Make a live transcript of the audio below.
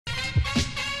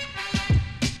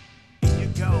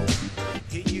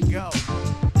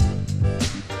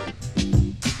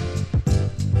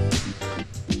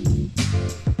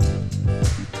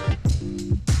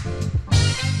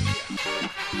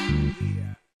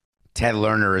Ted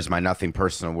Lerner is my nothing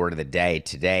personal word of the day.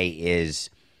 Today is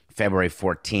February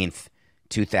 14th,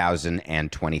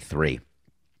 2023.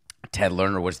 Ted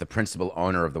Lerner was the principal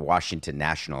owner of the Washington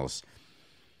Nationals,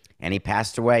 and he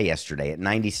passed away yesterday at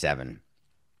 97.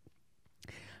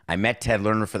 I met Ted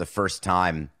Lerner for the first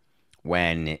time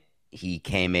when he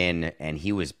came in and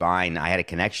he was buying. I had a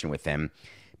connection with him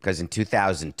because in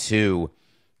 2002,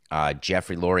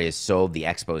 Jeffrey Loria sold the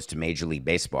Expos to Major League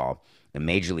Baseball. And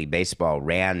Major League Baseball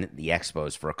ran the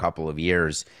Expos for a couple of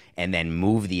years and then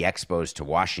moved the Expos to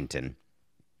Washington.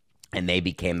 And they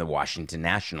became the Washington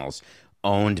Nationals,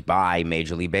 owned by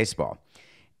Major League Baseball.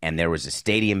 And there was a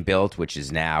stadium built, which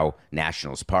is now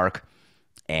Nationals Park.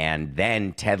 And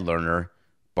then Ted Lerner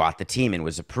bought the team and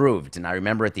was approved. And I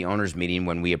remember at the owners' meeting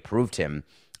when we approved him,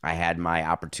 I had my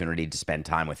opportunity to spend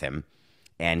time with him.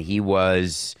 And he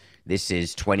was, this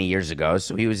is 20 years ago,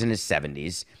 so he was in his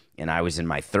 70s. And I was in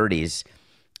my 30s,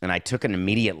 and I took an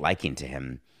immediate liking to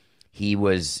him. He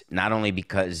was, not only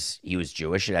because he was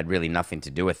Jewish, it had really nothing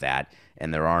to do with that,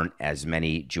 and there aren't as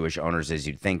many Jewish owners as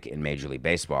you'd think in Major League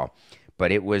Baseball,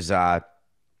 but it was, I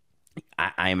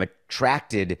am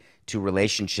attracted to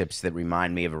relationships that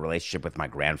remind me of a relationship with my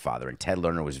grandfather, and Ted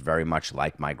Lerner was very much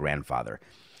like my grandfather,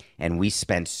 and we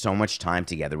spent so much time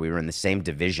together. We were in the same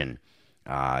division,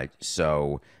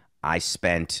 so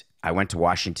I went to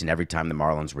Washington every time the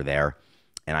Marlins were there,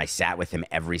 and I sat with him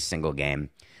every single game.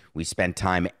 We spent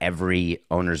time every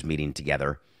owners' meeting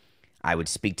together. I would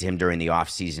speak to him during the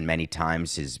offseason many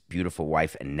times, his beautiful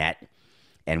wife, Annette,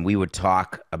 and we would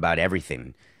talk about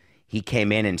everything. He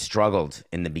came in and struggled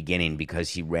in the beginning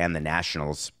because he ran the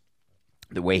Nationals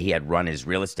the way he had run his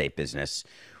real estate business,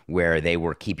 where they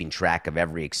were keeping track of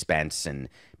every expense, and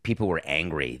people were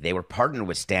angry. They were partnered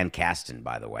with Stan Kasten,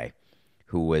 by the way,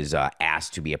 who was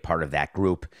asked to be a part of that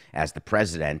group as the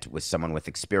president, with someone with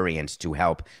experience to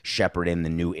help shepherd in the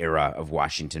new era of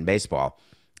Washington baseball.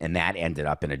 And that ended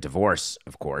up in a divorce,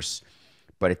 of course.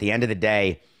 But at the end of the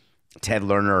day, Ted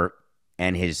Lerner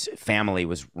and his family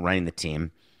was running the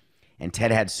team. And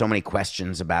Ted had so many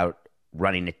questions about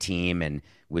running a team and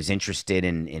was interested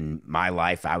in my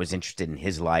life. I was interested in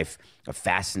his life, a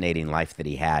fascinating life that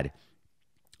he had.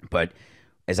 But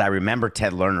as I remember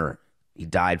Ted Lerner, he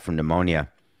died from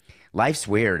pneumonia. Life's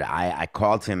weird. I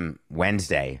called him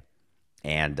Wednesday,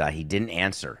 and he didn't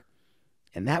answer.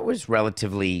 And that was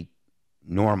relatively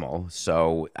normal,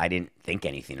 so I didn't think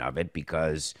anything of it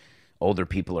because older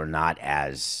people are not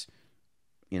as,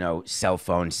 cell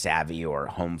phone savvy or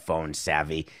home phone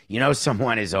savvy.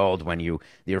 Someone is old when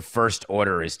your first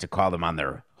order is to call them on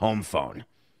their home phone,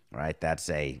 right? That's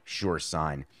a sure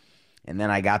sign. And then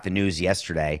I got the news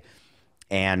yesterday,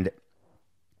 and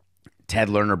Ted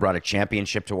Lerner brought a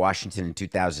championship to Washington in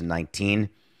 2019.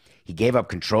 He gave up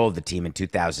control of the team in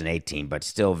 2018, but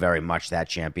still very much that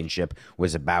championship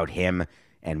was about him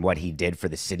and what he did for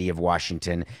the city of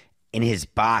Washington. In his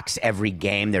box, every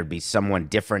game, there'd be someone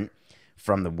different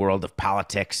from the world of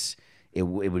politics. It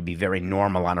would be very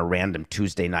normal on a random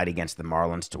Tuesday night against the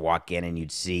Marlins to walk in and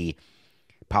you'd see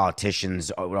politicians.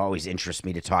 It would always interest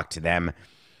me to talk to them.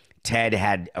 Ted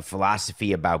had a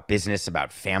philosophy about business,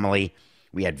 about family.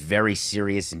 We had very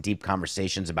serious and deep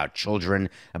conversations about children,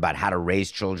 about how to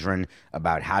raise children,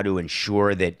 about how to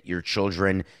ensure that your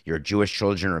children, your Jewish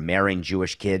children, are marrying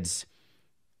Jewish kids.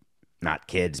 Not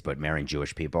kids, but marrying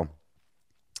Jewish people.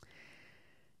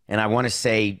 And I want to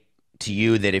say to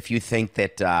you that if you think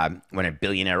that when a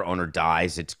billionaire owner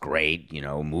dies, it's great,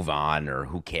 move on, or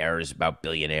who cares about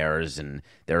billionaires and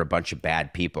they're a bunch of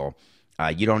bad people,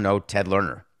 you don't know Ted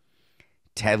Lerner.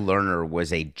 Ted Lerner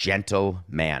was a gentle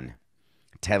man.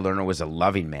 Ted Lerner was a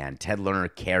loving man. Ted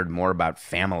Lerner cared more about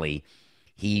family.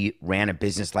 He ran a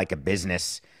business like a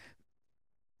business.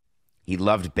 He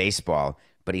loved baseball,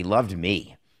 but he loved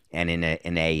me. And in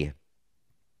an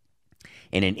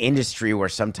industry where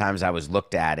sometimes I was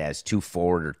looked at as too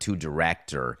forward or too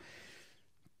direct or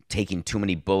taking too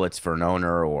many bullets for an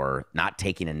owner or not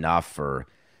taking enough or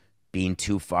being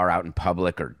too far out in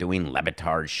public or doing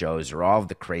Levitard shows or all of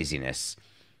the craziness,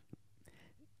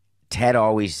 Ted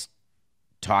always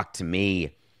talked to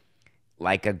me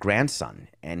like a grandson,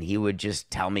 and he would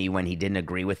just tell me when he didn't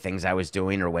agree with things I was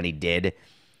doing or when he did.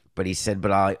 But he said,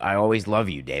 but I always love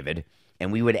you, David.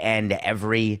 And we would end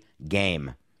every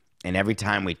game and every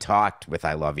time we talked with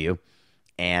I love you.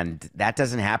 And that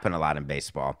doesn't happen a lot in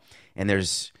baseball. And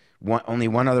there's only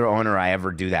one other owner I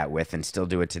ever do that with and still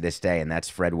do it to this day, and that's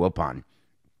Fred Wilpon.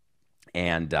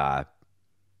 And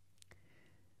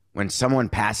when someone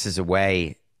passes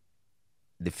away,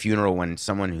 the funeral, when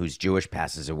someone who's Jewish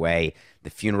passes away, the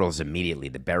funeral is immediately,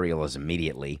 the burial is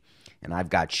immediately. And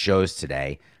I've got shows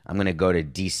today. I'm going to go to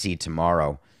D.C.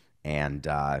 tomorrow and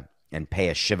pay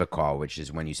a Shiva call, which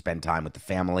is when you spend time with the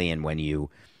family and when you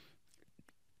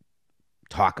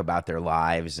talk about their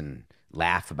lives and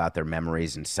laugh about their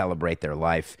memories and celebrate their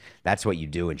life. That's what you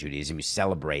do in Judaism. You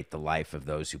celebrate the life of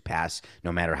those who pass,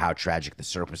 no matter how tragic the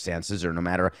circumstances or no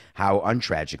matter how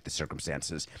untragic the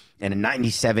circumstances. And a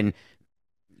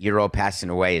 97-year-old passing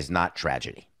away is not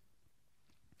tragedy.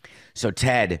 So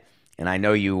Ted, and I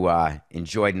know you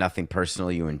enjoyed nothing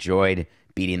personal. You enjoyed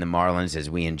beating the Marlins as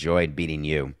we enjoyed beating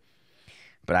you.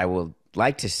 But I would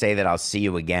like to say that I'll see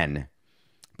you again,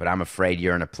 but I'm afraid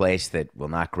you're in a place that will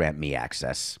not grant me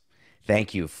access.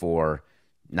 Thank you for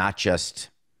not just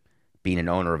being an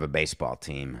owner of a baseball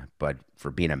team, but for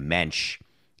being a mensch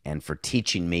and for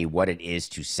teaching me what it is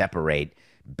to separate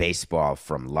baseball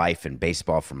from life and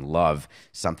baseball from love,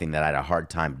 something that I had a hard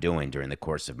time doing during the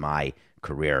course of my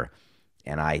career.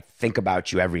 And I think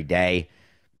about you every day,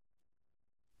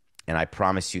 and I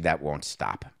promise you that won't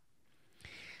stop.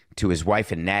 To his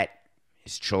wife Annette,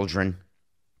 his children,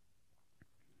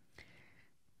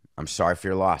 I'm sorry for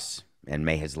your loss, and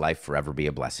may his life forever be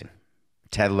a blessing.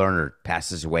 Ted Lerner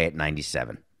passes away at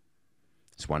 97.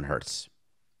 This one hurts.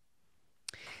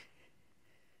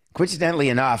 Coincidentally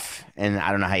enough, and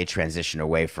I don't know how you transition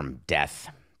away from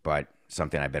death, but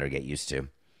something I better get used to.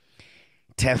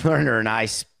 Ted Lerner and I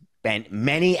spent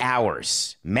many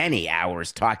hours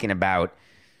talking about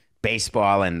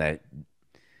baseball and the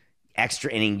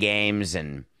extra inning games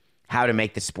and how to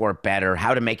make the sport better,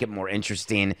 how to make it more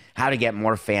interesting, how to get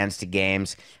more fans to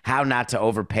games, how not to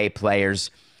overpay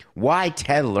players, why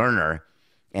Ted Lerner,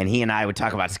 and he and I would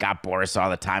talk about Scott Boras all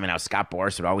the time and how Scott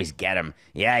Boras would always get him.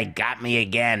 Yeah, he got me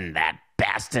again, that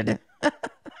bastard.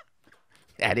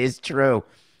 That is true.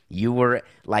 You were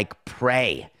like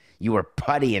prey. You were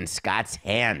putty in Scott's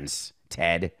hands,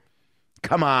 Ted.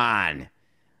 Come on.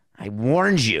 I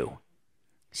warned you.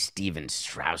 Steven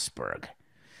Strasburg.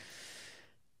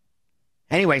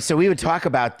 Anyway, so we would talk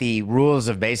about the rules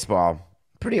of baseball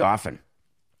pretty often.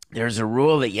 There's a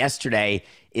rule that yesterday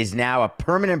is now a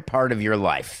permanent part of your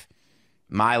life.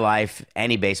 My life,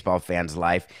 any baseball fan's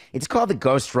life. It's called the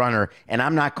ghost runner, and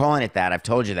I'm not calling it that. I've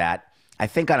told you that. I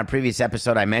think on a previous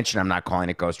episode I mentioned I'm not calling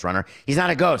it ghost runner. He's not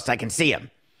a ghost. I can see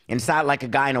him. And it's not like a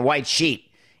guy in a white sheet.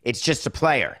 It's just a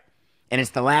player. And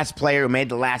it's the last player who made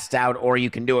the last out, or you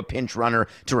can do a pinch runner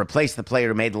to replace the player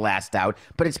who made the last out.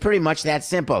 But it's pretty much that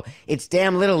simple. It's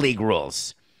damn Little League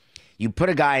rules. You put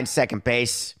a guy in second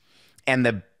base, and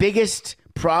the biggest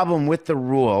problem with the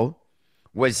rule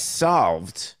was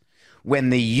solved when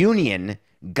the union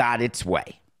got its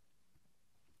way.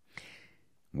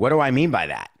 What do I mean by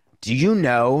that? Do you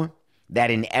know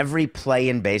that in every play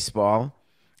in baseball,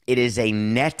 it is a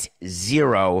net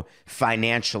zero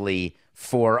financially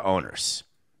for owners?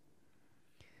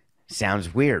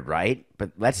 Sounds weird, right?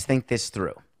 But let's think this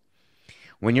through.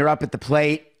 When you're up at the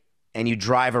plate and you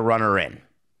drive a runner in,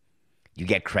 you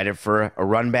get credit for a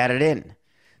run batted in.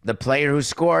 The player who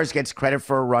scores gets credit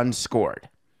for a run scored.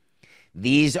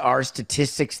 These are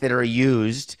statistics that are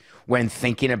used when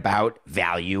thinking about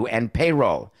value and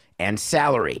payroll and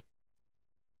salary.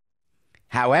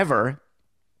 However,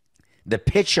 the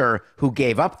pitcher who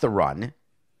gave up the run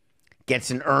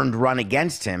gets an earned run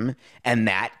against him, and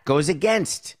that goes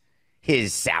against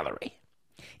his salary.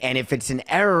 And if it's an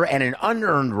error and an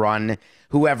unearned run,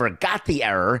 whoever got the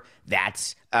error,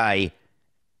 that's a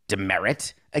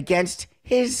demerit against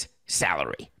his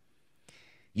salary.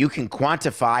 You can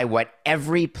quantify what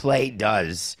every play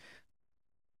does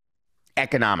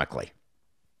economically.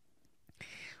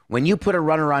 When you put a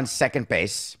runner on second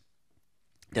base,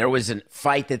 there was a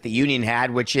fight that the union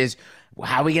had, which is,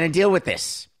 how are we going to deal with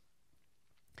this?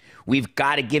 We've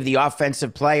got to give the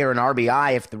offensive player an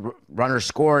RBI if the runner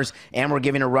scores, and we're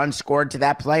giving a run scored to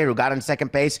that player who got on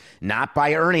second base, not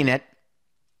by earning it.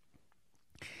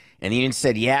 And the union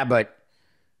said, yeah, but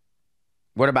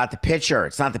what about the pitcher?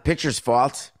 It's not the pitcher's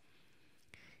fault.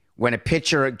 When a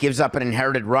pitcher gives up an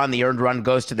inherited run, the earned run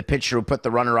goes to the pitcher who put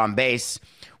the runner on base.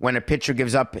 When a pitcher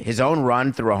gives up his own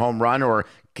run through a home run or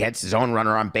gets his own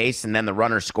runner on base and then the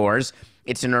runner scores,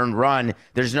 it's an earned run.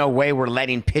 There's no way we're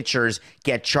letting pitchers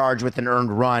get charged with an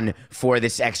earned run for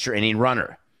this extra inning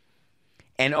runner.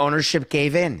 And ownership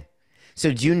gave in.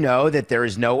 So do you know that there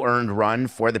is no earned run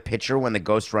for the pitcher when the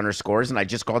ghost runner scores? And I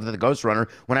just called it the ghost runner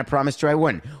when I promised you I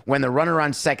wouldn't. When the runner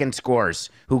on second scores,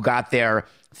 who got there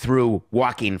through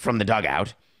walking from the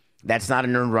dugout, that's not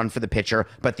an earned run for the pitcher.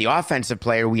 But the offensive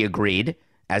player, we agreed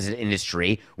as an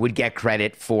industry, would get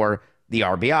credit for the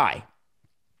RBI.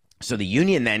 So the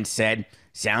union then said,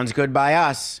 sounds good by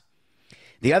us.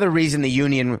 The other reason the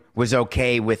union was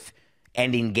okay with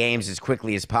ending games as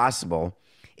quickly as possible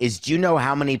is, do you know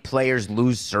how many players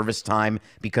lose service time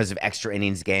because of extra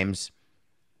innings games?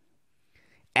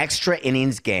 Extra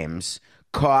innings games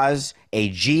cause a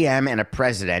GM and a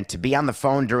president to be on the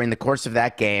phone during the course of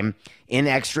that game in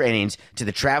extra innings to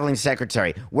the traveling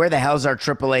secretary. Where the hell's our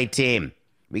AAA team?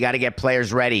 We got to get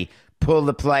players ready. Pull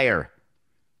the player.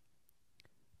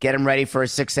 Get them ready for a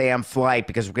 6 a.m. flight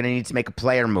because we're going to need to make a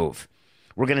player move.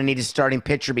 We're going to need a starting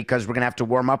pitcher because we're going to have to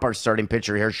warm up our starting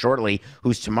pitcher here shortly,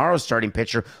 who's tomorrow's starting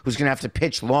pitcher, who's going to have to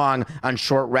pitch long on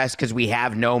short rest because we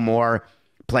have no more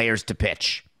players to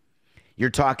pitch. You're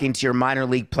talking to your minor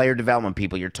league player development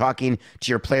people. You're talking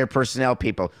to your player personnel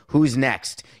people. Who's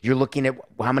next? You're looking at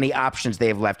how many options they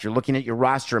have left. You're looking at your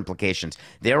roster implications.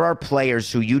 There are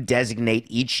players who you designate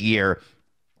each year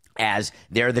as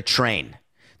they're the train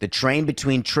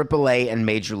between AAA and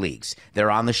major leagues.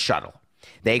 They're on the shuttle.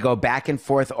 They go back and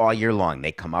forth all year long.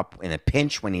 They come up in a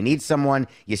pinch when you need someone.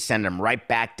 You send them right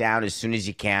back down as soon as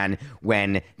you can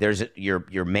when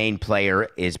your main player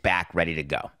is back ready to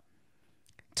go.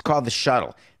 It's called the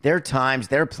shuttle. There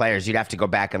are players, you'd have to go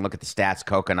back and look at the stats,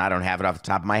 Coca, and I don't have it off the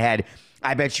top of my head.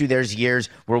 I bet you there's years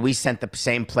where we sent the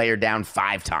same player down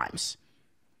 5 times.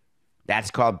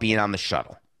 That's called being on the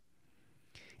shuttle.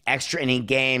 Extra inning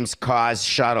games cause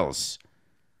shuttles.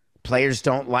 Players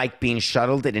don't like being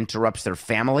shuttled. It interrupts their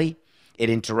family. It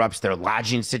interrupts their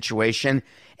lodging situation.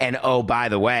 And oh, by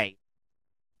the way,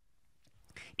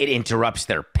 it interrupts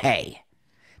their pay.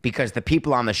 Because the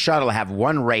people on the shuttle have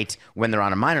one rate when they're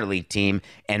on a minor league team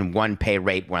and one pay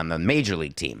rate when on the major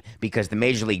league team. Because the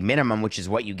major league minimum, which is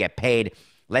what you get paid,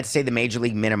 let's say the major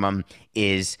league minimum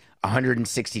is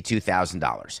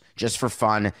 $162,000. Just for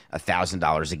fun,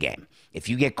 $1,000 a game. If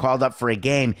you get called up for a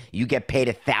game, you get paid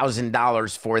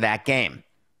 $1,000 for that game.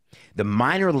 The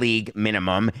minor league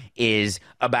minimum is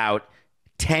about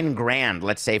 10 grand,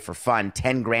 let's say for fun,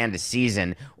 10 grand a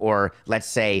season, or let's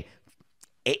say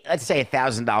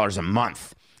 $1,000 a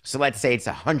month. So let's say it's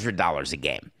 $100 a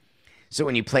game. So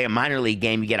when you play a minor league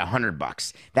game, you get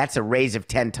 $100. That's a raise of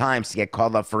 10 times to get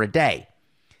called up for a day.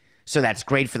 So that's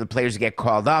great for the players who get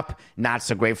called up, not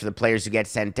so great for the players who get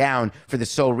sent down for the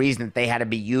sole reason that they had to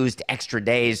be used extra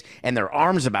days and their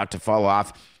arms about to fall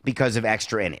off because of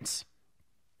extra innings.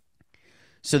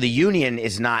 So the union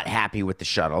is not happy with the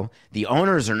shuttle. The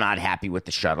owners are not happy with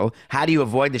the shuttle. How do you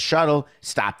avoid the shuttle?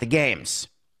 Stop the games.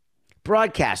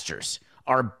 Broadcasters,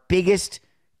 our biggest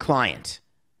client,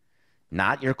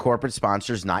 not your corporate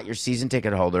sponsors, not your season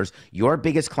ticket holders. Your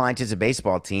biggest client as a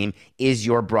baseball team is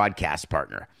your broadcast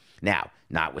partner. Now,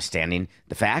 notwithstanding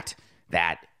the fact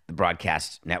that the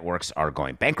broadcast networks are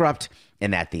going bankrupt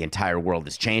and that the entire world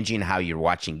is changing how you're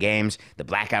watching games, the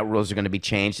blackout rules are going to be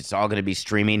changed. It's all going to be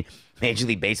streaming. Major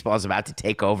League Baseball is about to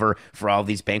take over for all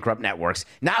these bankrupt networks.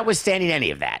 Notwithstanding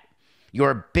any of that,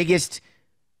 your biggest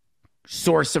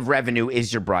source of revenue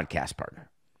is your broadcast partner.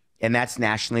 And that's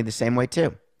nationally the same way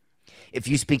too. If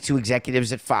you speak to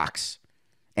executives at Fox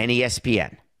and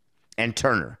ESPN and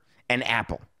Turner and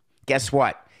Apple, guess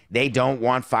what? They don't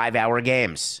want 5-hour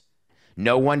games.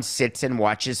 No one sits and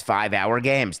watches 5-hour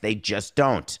games. They just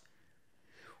don't.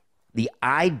 The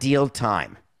ideal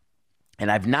time,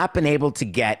 and I've not been able to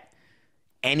get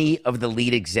any of the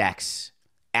lead execs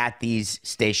at these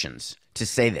stations to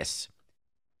say this,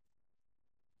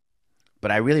 but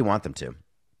I really want them to.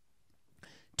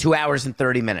 2 hours and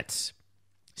 30 minutes,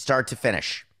 start to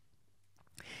finish.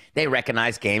 They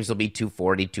recognize games will be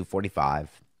 240,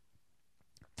 245,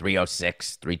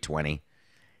 306, 320.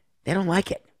 They don't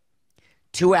like it.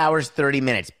 2 hours, 30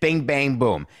 minutes, bing, bang,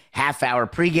 boom. Half-hour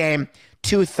pregame,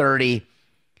 2:30,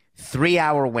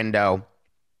 3-hour window.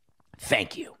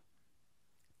 Thank you.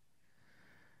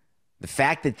 The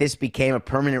fact that this became a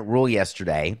permanent rule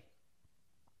yesterday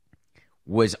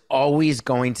was always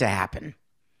going to happen.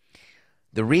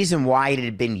 The reason why it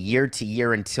had been year to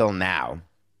year until now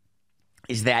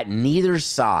is that neither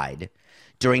side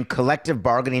during collective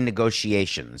bargaining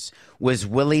negotiations was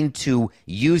willing to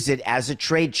use it as a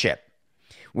trade chip.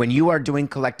 When you are doing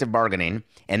collective bargaining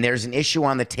and there's an issue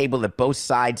on the table that both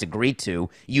sides agree to,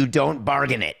 you don't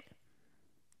bargain it.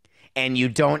 And you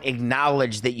don't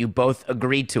acknowledge that you both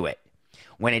agreed to it.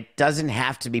 When it doesn't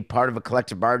have to be part of a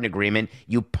collective bargaining agreement,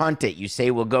 you punt it. You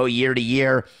say, we'll go year to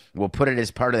year. We'll put it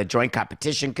as part of the joint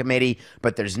competition committee,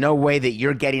 but there's no way that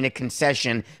you're getting a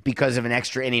concession because of an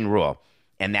extra inning rule.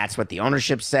 And that's what the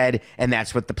ownership said, and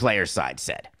that's what the player side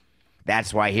said.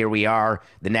 That's why here we are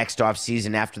the next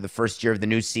offseason after the first year of the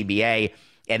new CBA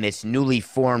and this newly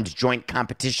formed joint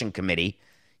competition committee.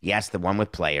 Yes, the one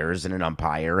with players and an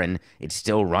umpire, and it's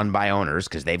still run by owners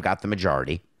because they've got the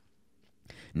majority.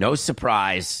 No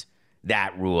surprise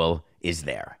that rule is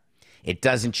there. It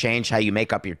doesn't change how you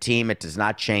make up your team. It does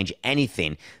not change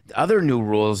anything. The other new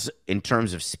rules in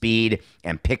terms of speed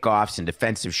and pickoffs and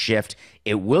defensive shift,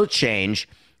 it will change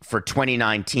for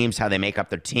 29 teams how they make up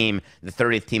their team. The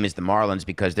 30th team is the Marlins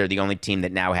because they're the only team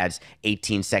that now has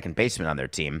 18 second basemen on their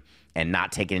team, and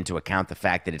not taking into account the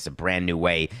fact that it's a brand new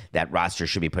way that roster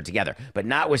should be put together. But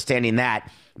notwithstanding that,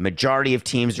 majority of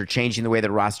teams are changing the way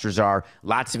their rosters are.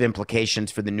 Lots of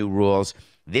implications for the new rules.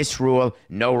 This rule,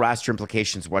 no roster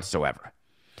implications whatsoever.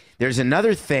 There's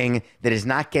another thing that is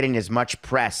not getting as much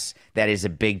press that is a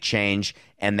big change,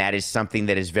 and that is something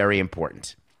that is very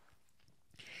important.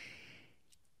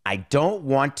 I don't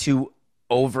want to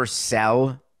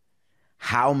oversell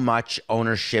how much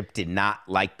ownership did not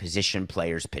like position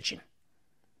players pitching.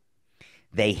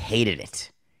 They hated it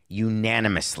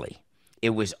unanimously. It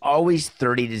was always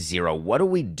 30-0. What do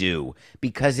we do?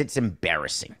 Because it's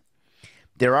embarrassing.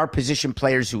 There are position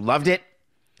players who loved it.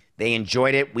 They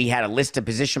enjoyed it. We had a list of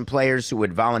position players who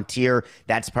would volunteer.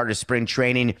 That's part of spring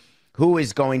training. Who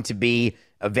is going to be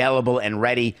available and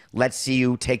ready? Let's see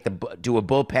you do a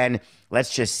bullpen.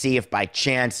 Let's just see if by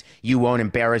chance you won't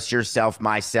embarrass yourself,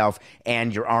 myself,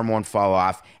 and your arm won't fall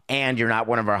off, and you're not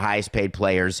one of our highest paid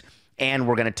players. And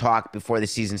we're going to talk before the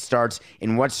season starts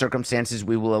in what circumstances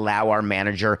we will allow our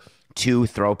manager to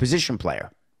throw a position player.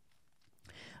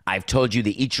 I've told you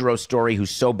the Ichiro story, who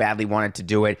so badly wanted to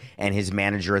do it, and his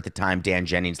manager at the time, Dan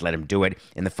Jennings, let him do it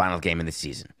in the final game of the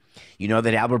season. You know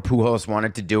that Albert Pujols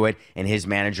wanted to do it, and his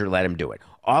manager let him do it.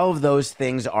 All of those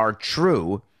things are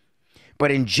true, but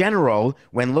in general,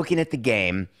 when looking at the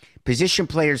game, position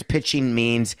players pitching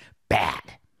means bad.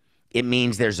 It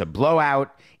means there's a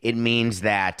blowout. It means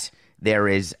that there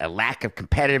is a lack of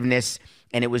competitiveness,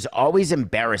 and it was always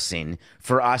embarrassing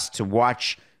for us to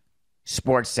watch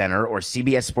SportsCenter or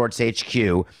CBS Sports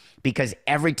HQ, because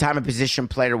every time a position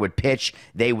player would pitch,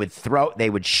 they would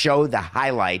show the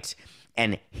highlights,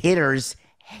 and hitters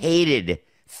hated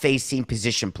facing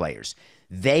position players.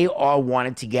 They all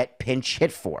wanted to get pinch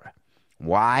hit for.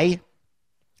 Why?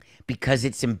 Because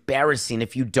it's embarrassing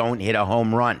if you don't hit a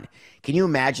home run. Can you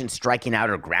imagine striking out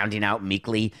or grounding out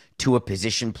meekly to a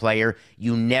position player?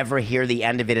 You never hear the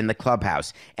end of it in the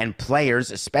clubhouse. And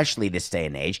players, especially this day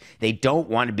and age, they don't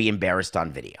want to be embarrassed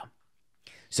on video.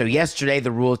 So yesterday,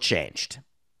 the rule changed.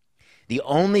 The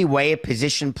only way a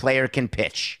position player can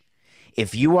pitch,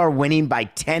 if you are winning by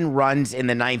 10 runs in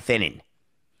the ninth inning,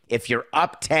 if you're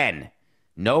up 10,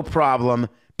 no problem,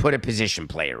 put a position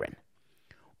player in.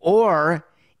 Or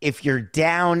if you're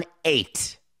down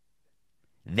 8,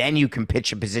 then you can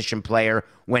pitch a position player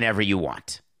whenever you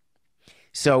want.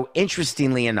 So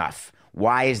interestingly enough,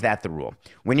 why is that the rule?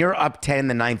 When you're up 10 in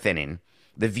the ninth inning,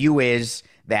 the view is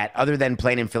that other than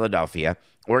playing in Philadelphia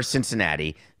or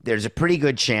Cincinnati, there's a pretty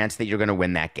good chance that you're going to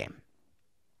win that game.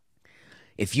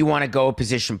 If you want to go a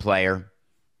position player,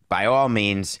 by all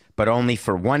means, but only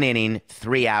for 1 inning,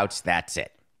 3 outs, that's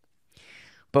it.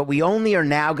 But we only are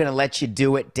now going to let you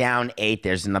do it down 8.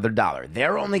 There's another dollar.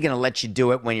 They're only going to let you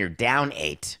do it when you're down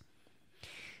 8.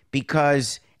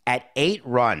 Because at 8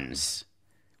 runs,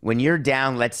 when you're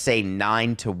down, let's say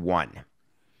 9-1,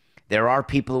 there are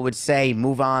people who would say,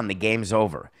 move on, the game's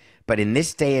over. But in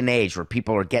this day and age where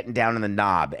people are getting down on the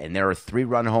knob and there are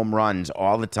 3-run home runs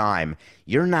all the time,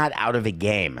 you're not out of a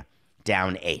game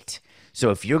down 8. So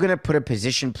if you're going to put a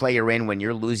position player in when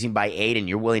you're losing by 8 and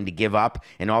you're willing to give up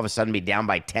and all of a sudden be down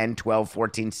by 10, 12,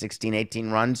 14, 16,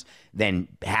 18 runs, then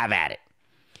have at it.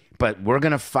 But we're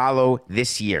going to follow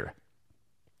this year.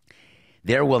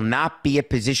 There will not be a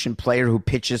position player who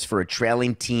pitches for a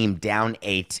trailing team down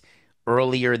 8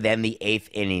 earlier than the 8th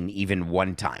inning even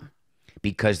one time,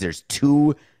 because there's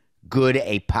too good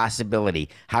a possibility,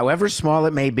 however small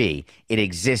it may be, it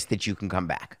exists that you can come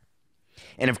back.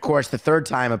 And, of course, the third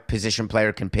time a position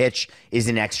player can pitch is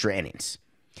in extra innings.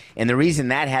 And the reason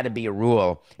that had to be a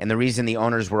rule, and the reason the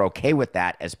owners were okay with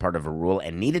that as part of a rule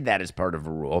and needed that as part of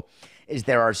a rule, is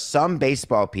there are some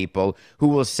baseball people who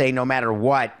will say, no matter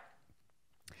what,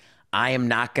 I am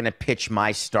not going to pitch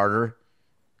my starter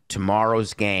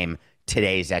tomorrow's game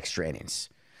today's extra innings.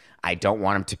 I don't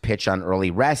want him to pitch on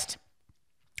early rest.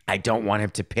 I don't want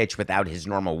him to pitch without his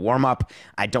normal warm-up.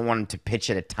 I don't want him to pitch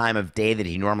at a time of day that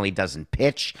he normally doesn't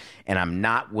pitch, and I'm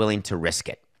not willing to risk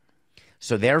it.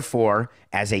 So therefore,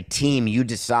 as a team, you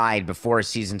decide before a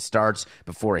season starts,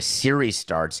 before a series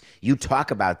starts, you talk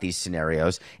about these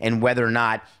scenarios and whether or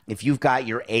not, if you've got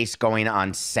your ace going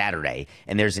on Saturday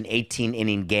and there's an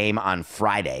 18-inning game on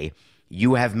Friday,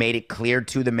 you have made it clear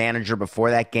to the manager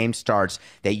before that game starts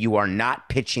that you are not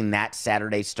pitching that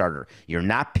Saturday starter. You're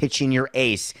not pitching your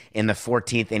ace in the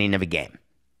 14th inning of a game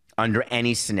under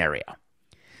any scenario.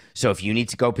 So if you need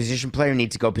to go position player, you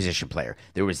need to go position player.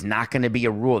 There was not going to be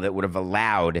a rule that would have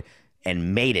allowed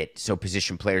and made it so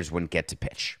position players wouldn't get to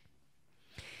pitch.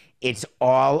 It's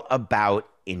all about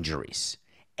injuries.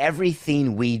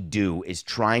 Everything we do is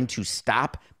trying to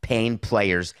stop paying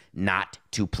players not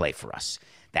to play for us.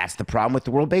 That's the problem with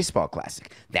the World Baseball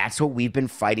Classic. That's what we've been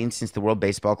fighting since the World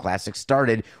Baseball Classic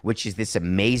started, which is this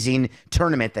amazing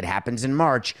tournament that happens in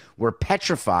March. We're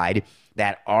petrified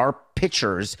that our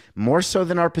pitchers, more so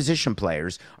than our position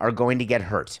players, are going to get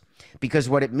hurt. Because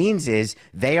what it means is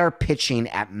they are pitching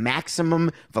at maximum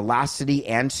velocity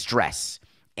and stress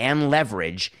and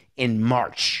leverage in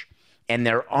March. And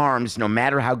their arms, no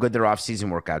matter how good their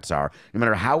offseason workouts are, no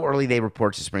matter how early they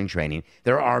report to spring training,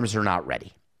 their arms are not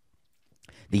ready.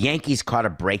 The Yankees caught a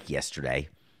break yesterday,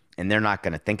 and they're not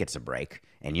going to think it's a break,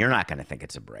 and you're not going to think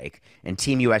it's a break, and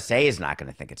Team USA is not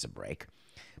going to think it's a break.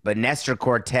 But Nestor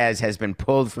Cortes has been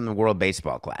pulled from the World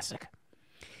Baseball Classic.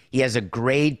 He has a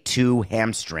grade 2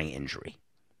 hamstring injury.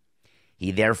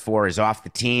 He therefore is off the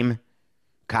team.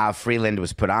 Kyle Freeland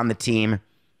was put on the team.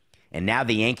 And now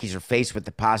the Yankees are faced with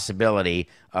the possibility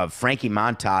of Frankie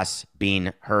Montas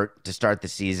being hurt to start the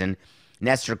season,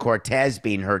 Nestor Cortes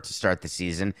being hurt to start the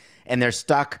season, and they're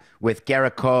stuck with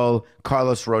Garrett Cole,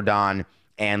 Carlos Rodon,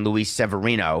 and Luis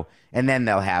Severino. And then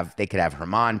they could have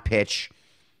Herman pitch.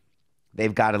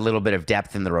 They've got a little bit of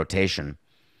depth in the rotation.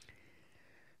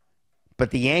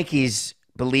 But the Yankees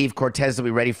believe Cortes will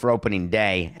be ready for opening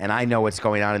day, and I know what's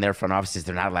going on in their front offices.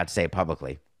 They're not allowed to say it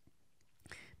publicly.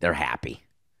 They're happy.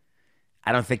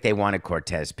 I don't think they wanted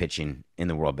Cortes pitching in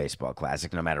the World Baseball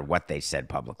Classic, no matter what they said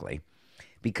publicly,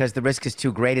 because the risk is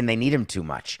too great and they need him too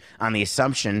much, on the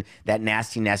assumption that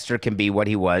Nasty Nestor can be what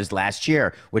he was last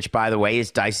year, which, by the way, is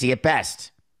dicey at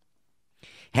best.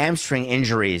 Hamstring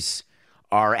injuries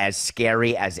are as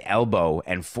scary as elbow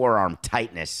and forearm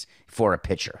tightness for a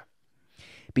pitcher.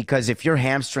 Because if your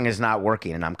hamstring is not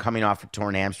working, and I'm coming off a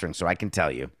torn hamstring, so I can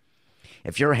tell you,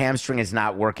 if your hamstring is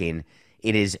not working,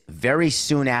 it is very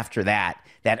soon after that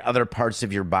other parts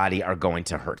of your body are going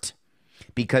to hurt,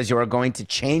 because you are going to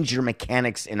change your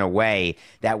mechanics in a way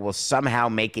that will somehow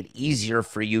make it easier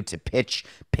for you to pitch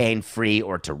pain-free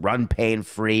or to run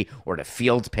pain-free or to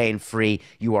field pain-free.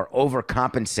 You are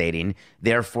overcompensating,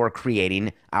 therefore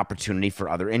creating opportunity for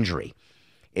other injury.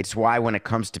 It's why when it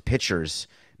comes to pitchers,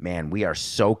 man, we are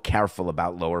so careful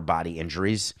about lower body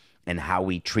injuries and how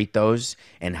we treat those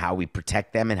and how we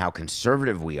protect them and how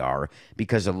conservative we are,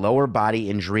 because a lower body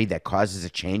injury that causes a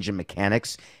change in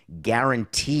mechanics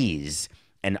guarantees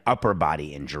an upper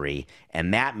body injury,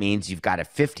 and that means you've got a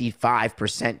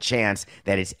 55% chance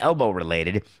that it's elbow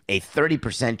related, a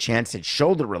 30% chance it's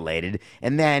shoulder related,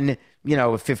 and then, a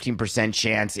 15%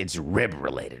 chance it's rib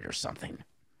related or something.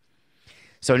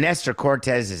 So Nestor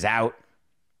Cortes is out.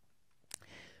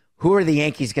 Who are the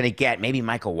Yankees going to get? Maybe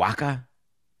Michael Wacha?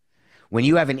 When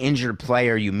you have an injured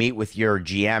player, you meet with your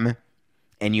GM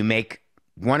and you make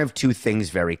one of two things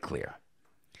very clear.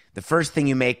 The first thing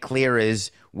you make clear is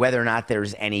whether or not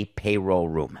there's any payroll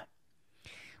room.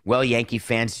 Well, Yankee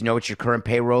fans, do you know what your current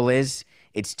payroll is?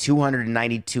 It's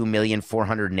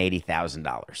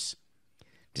 $292,480,000.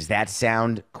 Does that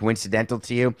sound coincidental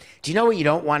to you? Do you know what you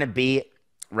don't want to be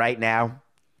right now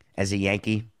as a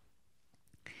Yankee?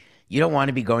 You don't want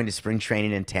to be going to spring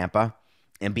training in Tampa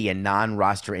and be a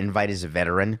non-roster invite as a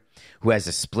veteran who has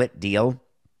a split deal.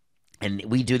 And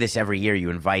we do this every year. You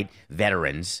invite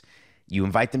veterans. You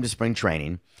invite them to spring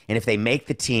training. And if they make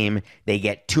the team, they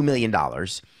get $2 million.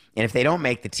 And if they don't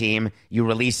make the team, you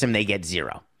release them, they get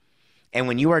 $0. And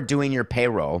when you are doing your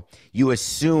payroll, you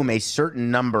assume a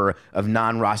certain number of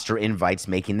non-roster invites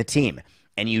making the team.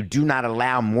 And you do not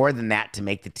allow more than that to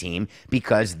make the team,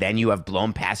 because then you have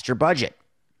blown past your budget.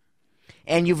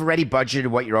 And you've already budgeted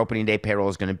what your opening day payroll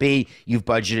is going to be. You've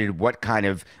budgeted what kind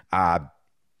of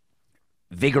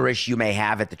vigorish you may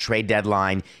have at the trade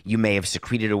deadline. You may have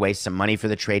secreted away some money for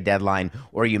the trade deadline,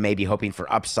 or you may be hoping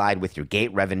for upside with your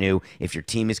gate revenue if your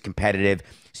team is competitive.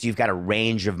 So you've got a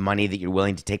range of money that you're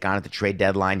willing to take on at the trade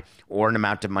deadline, or an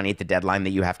amount of money at the deadline that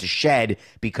you have to shed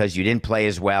because you didn't play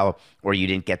as well or you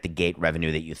didn't get the gate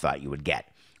revenue that you thought you would get.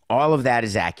 All of that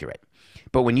is accurate.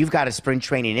 But when you've got a spring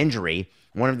training injury,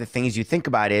 one of the things you think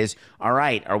about is, all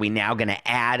right, are we now going to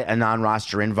add a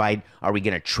non-roster invite? Are we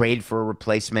going to trade for a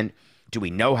replacement? Do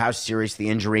we know how serious the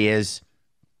injury is?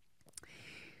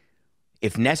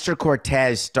 If Nestor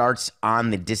Cortes starts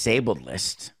on the disabled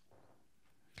list,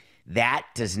 that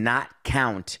does not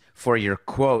count for your,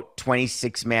 quote,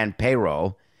 26-man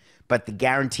payroll, but the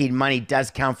guaranteed money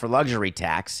does count for luxury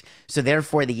tax. So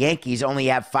therefore, the Yankees only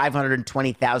have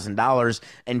 $520,000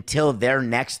 until their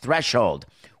next threshold,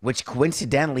 which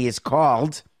coincidentally is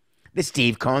called The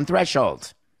Steve Cohen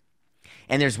threshold.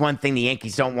 And there's one thing the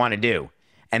Yankees don't want to do,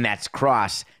 and that's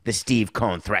cross the Steve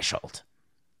Cohen threshold.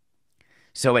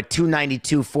 So at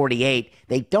 292.48,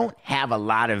 they don't have a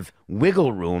lot of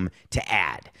wiggle room to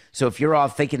add. So if you're all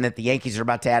thinking that the Yankees are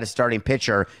about to add a starting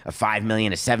pitcher, a $5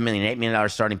 million, a $7 million, $8 million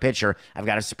starting pitcher, I've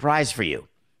got a surprise for you.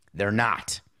 They're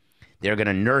not. They're going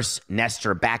to nurse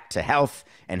Nestor back to health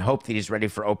and hope that he's ready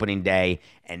for opening day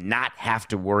and not have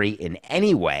to worry in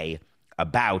any way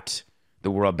about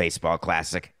the World Baseball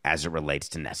Classic as it relates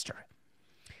to Nestor.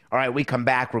 All right, we come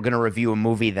back. We're going to review a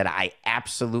movie that I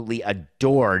absolutely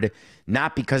adored,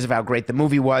 not because of how great the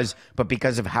movie was, but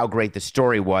because of how great the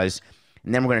story was.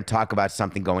 And then we're going to talk about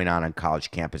something going on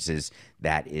college campuses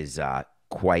that is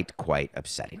quite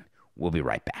upsetting. We'll be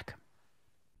right back.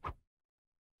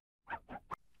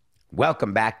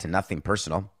 Welcome back to Nothing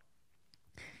Personal.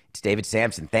 It's David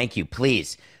Samson. Thank you.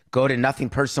 Please go to Nothing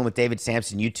Personal with David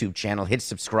Samson YouTube channel. Hit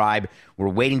subscribe. We're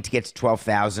waiting to get to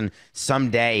 12,000.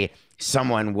 Someday,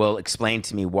 someone will explain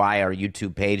to me why our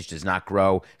YouTube page does not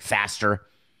grow faster.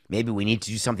 Maybe we need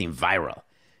to do something viral.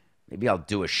 Maybe I'll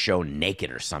do a show naked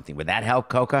or something. Would that help,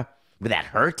 Coca? Would that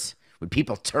hurt? Would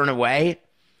people turn away?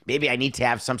 Maybe I need to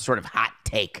have some sort of hot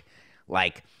take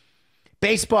like,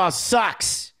 baseball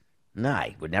sucks. No,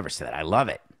 I would never say that. I love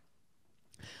it.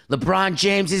 LeBron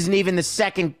James isn't even the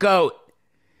second GOAT.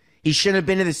 He shouldn't have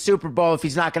been to the Super Bowl if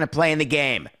he's not going to play in the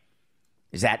game.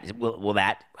 Is that, will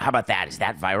that, how about that? Is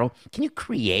that viral? Can you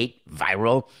create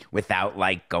viral without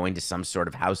like going to some sort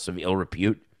of house of ill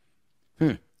repute?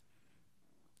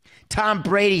 Tom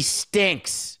Brady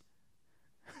stinks.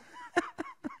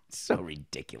 It's so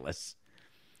ridiculous.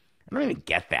 I don't even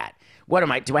get that. What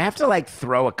am I, do I have to like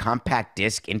throw a compact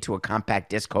disc into a compact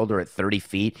disc holder at 30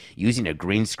 feet using a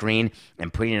green screen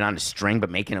and putting it on a string but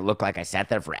making it look like I sat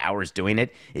there for hours doing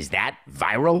it? Is that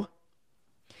viral?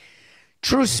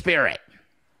 True spirit.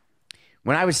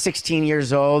 When I was 16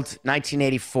 years old,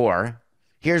 1984,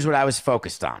 here's what I was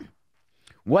focused on.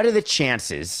 What are the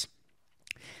chances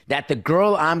that the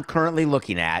girl I'm currently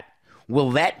looking at will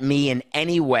let me in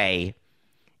any way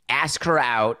ask her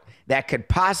out that could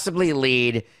possibly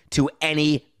lead to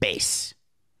any base?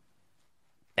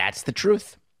 That's the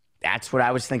truth. That's what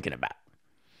I was thinking about.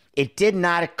 It did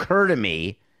not occur to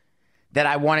me that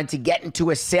I wanted to get into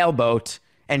a sailboat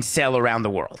and sail around the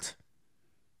world.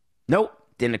 Nope,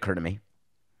 didn't occur to me.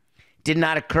 Did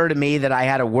not occur to me that I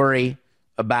had to worry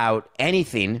about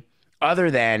anything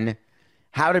other than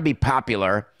how to be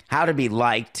popular, how to be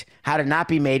liked, how to not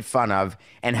be made fun of,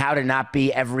 and how to not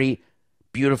be every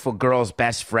beautiful girl's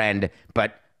best friend,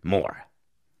 but more.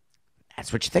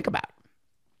 That's what you think about.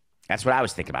 That's what I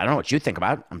was thinking about. I don't know what you think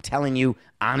about. I'm telling you,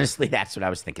 honestly, that's what I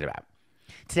was thinking about.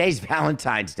 Today's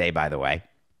Valentine's Day, by the way.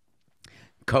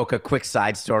 Coca, quick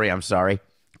side story. I'm sorry.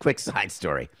 Quick side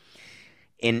story.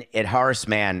 At Horace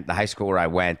Mann, the high school where I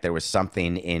went, there was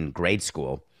something in grade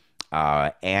school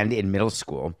and in middle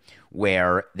school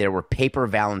where there were paper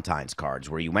Valentine's cards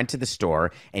where you went to the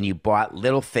store and you bought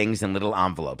little things in little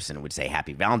envelopes and it would say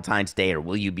Happy Valentine's Day or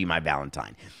Will You Be My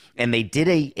Valentine? And they did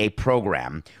a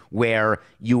program where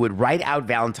you would write out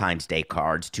Valentine's Day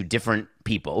cards to different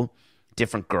people,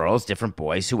 different girls, different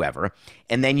boys, whoever,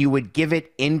 and then you would give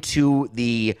it into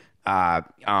the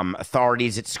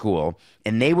authorities at school,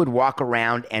 and they would walk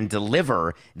around and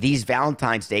deliver these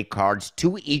Valentine's Day cards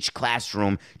to each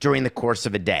classroom during the course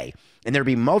of a day. And there'd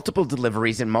be multiple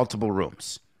deliveries in multiple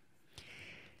rooms.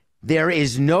 There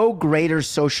is no greater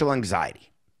social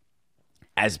anxiety.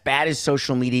 As bad as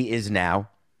social media is now,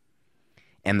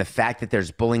 and the fact that there's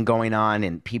bullying going on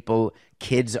and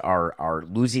kids are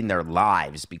losing their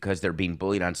lives because they're being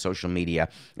bullied on social media,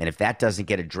 and if that doesn't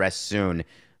get addressed soon,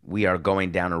 we are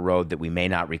going down a road that we may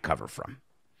not recover from.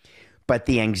 But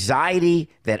the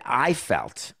anxiety that I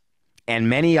felt, and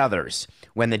many others,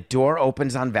 when the door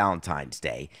opens on Valentine's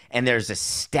Day and there's a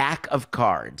stack of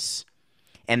cards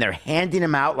and they're handing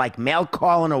them out like mail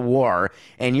call in a war,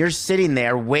 and you're sitting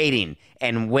there waiting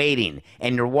and waiting,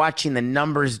 and you're watching the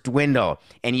numbers dwindle,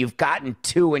 and you've gotten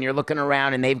 2 and you're looking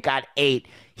around and they've got 8,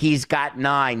 he's got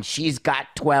 9, she's got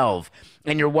 12.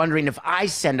 And you're wondering, if I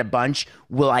send a bunch,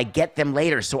 will I get them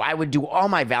later? So I would do all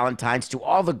my Valentines to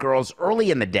all the girls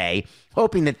early in the day,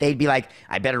 hoping that they'd be like,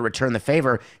 I better return the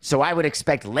favor. So I would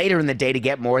expect later in the day to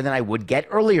get more than I would get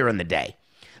earlier in the day.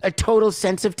 A total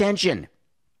sense of tension.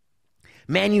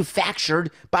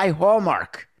 Manufactured by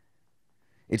Hallmark.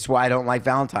 It's why I don't like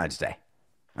Valentine's Day.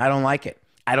 I don't like it.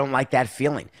 I don't like that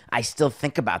feeling. I still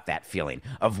think about that feeling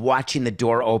of watching the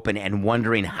door open and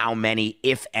wondering how many,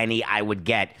 if any, I would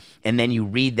get. And then you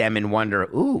read them and wonder,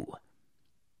 ooh.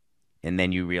 And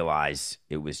then you realize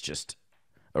it was just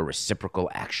a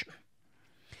reciprocal action.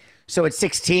 So at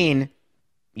 16,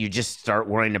 you just start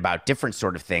worrying about different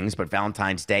sort of things. But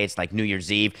Valentine's Day, it's like New Year's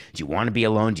Eve. Do you want to be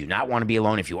alone? Do you not want to be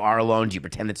alone? If you are alone, do you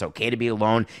pretend it's okay to be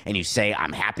alone? And you say,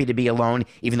 I'm happy to be alone,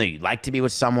 even though you'd like to be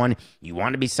with someone. You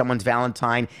want to be someone's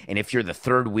Valentine. And if you're the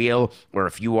third wheel, or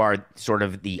if you are sort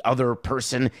of the other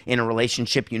person in a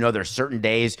relationship, you know there's certain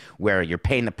days where you're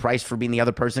paying the price for being the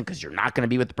other person because you're not going to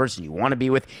be with the person you want to be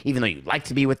with, even though you'd like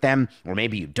to be with them, or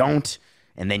maybe you don't.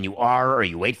 And then you are, or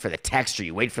you wait for the text, or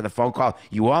you wait for the phone call.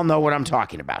 You all know what I'm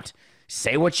talking about.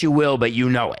 Say what you will, but you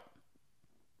know it.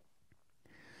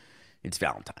 It's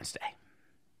Valentine's Day.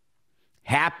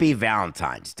 Happy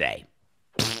Valentine's Day.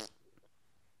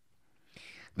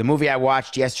 The movie I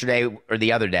watched yesterday or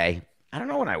the other day, I don't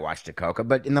know when I watched it, Coca,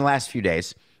 but in the last few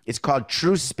days, it's called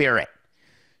True Spirit.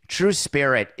 True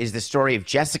Spirit is the story of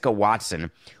Jessica Watson,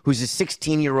 who's a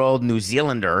 16-year-old New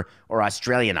Zealander or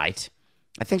Australianite.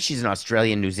 I think she's an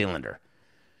Australian New Zealander,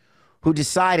 who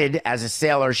decided as a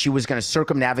sailor she was going to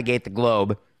circumnavigate the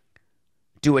globe,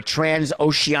 do a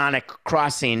transoceanic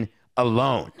crossing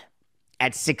alone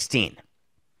at 16.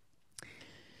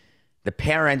 The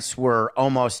parents were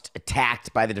almost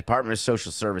attacked by the Department of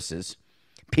Social Services.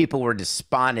 People were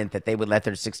despondent that they would let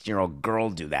their 16-year-old girl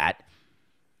do that.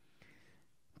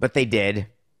 But they did,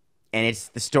 and it's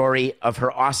the story of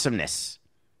her awesomeness.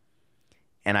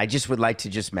 And I just would like to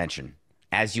just mention,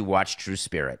 as you watch True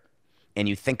Spirit and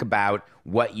you think about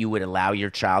what you would allow your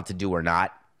child to do or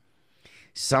not,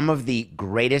 some of the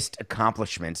greatest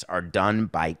accomplishments are done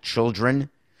by children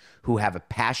who have a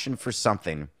passion for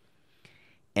something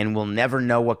and will never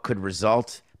know what could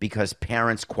result because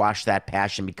parents quash that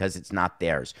passion because it's not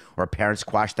theirs, or parents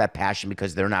quash that passion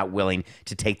because they're not willing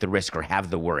to take the risk or have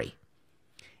the worry.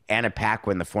 Anna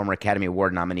Paquin, the former Academy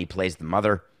Award nominee, plays the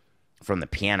mother from The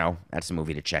Piano. That's a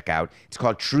movie to check out. It's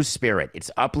called True Spirit. It's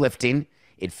uplifting,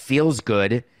 it feels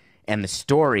good, and the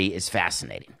story is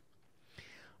fascinating.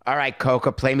 All right,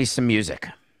 Coca, play me some music.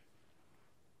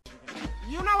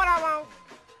 You know what I want?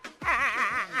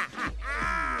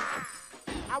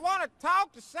 I want to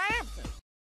talk to Samson.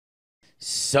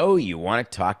 So you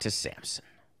want to talk to Samson?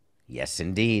 Yes,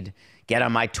 indeed. Get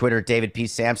on my Twitter, David P.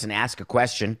 Samson, ask a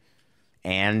question,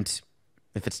 and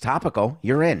if it's topical,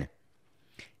 you're in.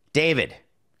 David,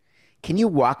 can you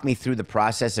walk me through the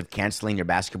process of canceling your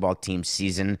basketball team's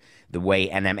season the way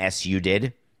NMSU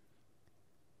did?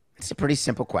 It's a pretty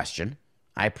simple question.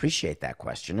 I appreciate that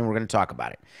question, and we're going to talk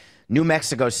about it. New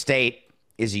Mexico State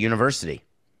is a university.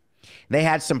 They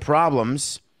had some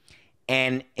problems,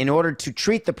 and in order to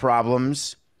treat the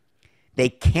problems, they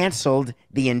canceled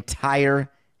the entire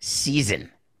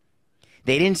season.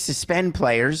 They didn't suspend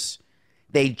players.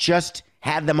 They just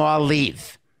had them all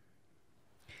leave.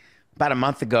 About a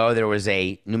month ago, there was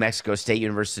a New Mexico State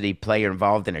University player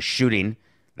involved in a shooting.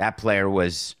 That player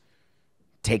was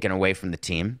taken away from the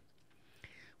team.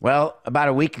 Well, about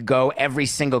a week ago, every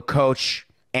single coach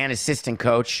and assistant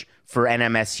coach for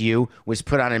NMSU was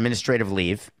put on administrative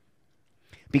leave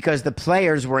because the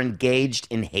players were engaged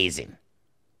in hazing.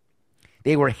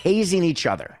 They were hazing each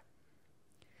other.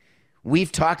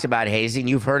 We've talked about hazing.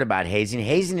 You've heard about hazing.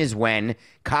 Hazing is when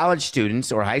college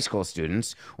students or high school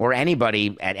students or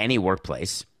anybody at any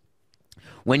workplace,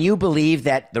 when you believe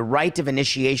that the right of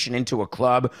initiation into a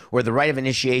club or the right of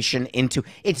initiation into,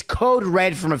 it's code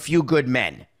red from A Few Good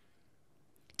Men.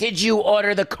 Did you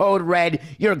order the code red?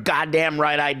 You're goddamn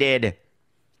right I did.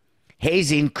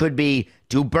 Hazing could be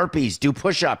do burpees, do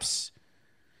push-ups,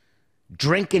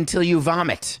 drink until you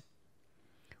vomit.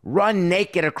 Run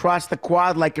naked across the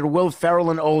quad like you're Will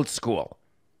Ferrell in Old School.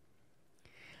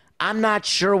 I'm not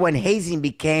sure when hazing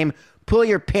became pull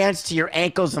your pants to your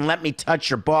ankles and let me touch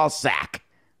your ball sack.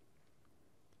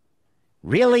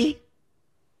 Really?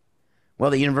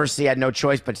 Well, the university had no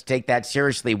choice but to take that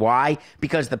seriously. Why?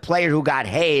 Because the player who got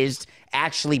hazed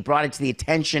actually brought it to the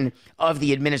attention of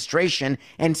the administration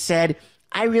and said,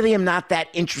 I really am not that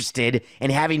interested in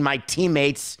having my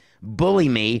teammates bully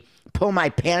me, pull my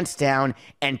pants down,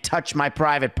 and touch my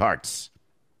private parts.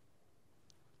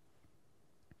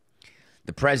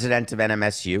 The president of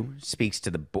NMSU speaks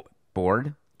to the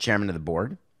board, chairman of the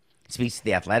board, speaks to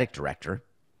the athletic director,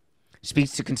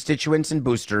 speaks to constituents and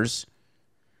boosters,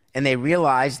 and they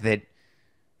realize that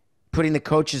putting the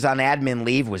coaches on admin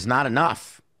leave was not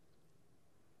enough.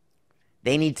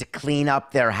 They need to clean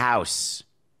up their house.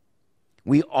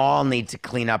 We all need to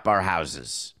clean up our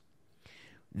houses.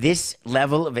 This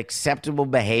level of acceptable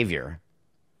behavior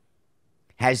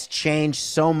has changed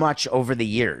so much over the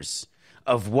years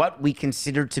of what we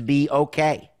consider to be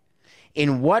okay.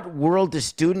 In what world do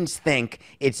students think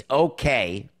it's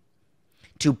okay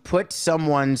to put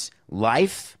someone's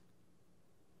life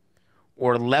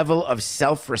or level of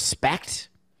self-respect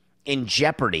in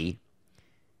jeopardy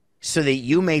so that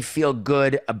you may feel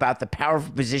good about the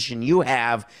powerful position you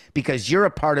have because you're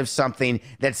a part of something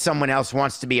that someone else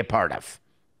wants to be a part of.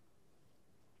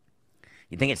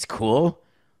 You think it's cool?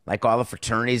 Like all the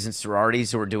fraternities and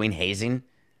sororities who are doing hazing?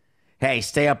 Hey,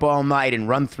 stay up all night and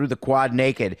run through the quad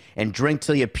naked and drink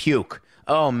till you puke.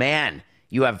 Oh, man,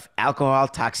 you have alcohol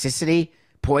toxicity,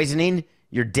 poisoning,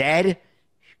 you're dead?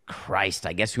 Christ,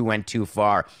 I guess we went too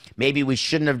far. Maybe we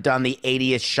shouldn't have done the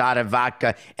 80th shot of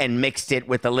vodka and mixed it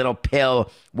with a little pill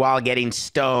while getting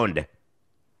stoned.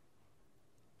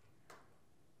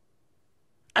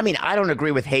 I mean, I don't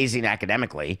agree with hazing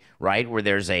academically, right? Where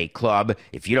there's a club,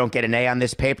 if you don't get an A on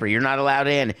this paper, you're not allowed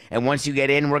in. And once you get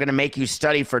in, we're going to make you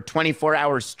study for 24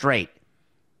 hours straight.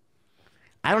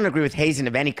 I don't agree with hazing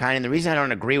of any kind. And the reason I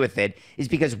don't agree with it is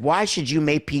because why should you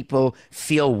make people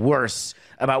feel worse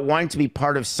about wanting to be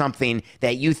part of something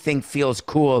that you think feels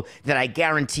cool that I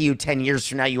guarantee you 10 years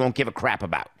from now you won't give a crap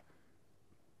about?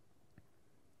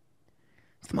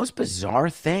 It's the most bizarre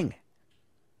thing.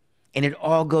 And it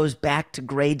all goes back to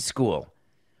grade school.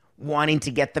 Wanting to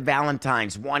get the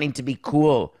Valentines, wanting to be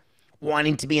cool,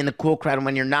 wanting to be in the cool crowd. And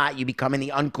when you're not, you become in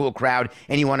the uncool crowd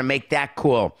and you want to make that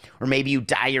cool. Or maybe you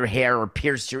dye your hair or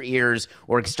pierce your ears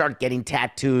or start getting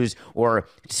tattoos or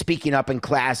speaking up in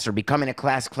class or becoming a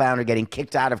class clown or getting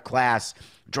kicked out of class,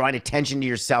 drawing attention to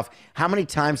yourself. How many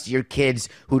times do your kids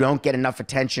who don't get enough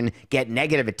attention get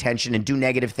negative attention and do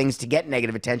negative things to get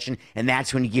negative attention? And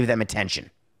that's when you give them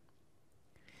attention.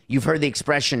 You've heard the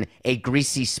expression, a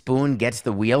greasy spoon gets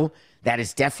the wheel. That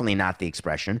is definitely not the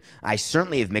expression. I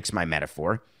certainly have mixed my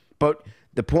metaphor. But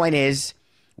the point is,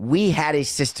 we had a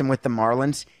system with the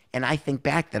Marlins, and I think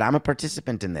back that I'm a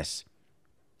participant in this.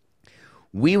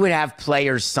 We would have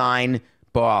players sign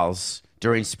balls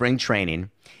during spring training,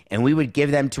 and we would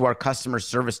give them to our customer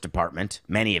service department,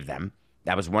 many of them.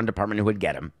 That was one department who would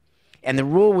get them. And the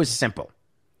rule was simple.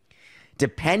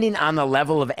 Depending on the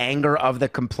level of anger of the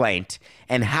complaint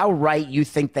and how right you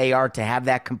think they are to have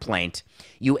that complaint,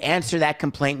 you answer that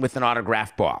complaint with an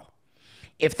autographed ball.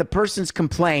 If the person's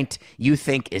complaint you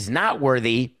think is not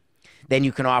worthy, then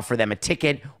you can offer them a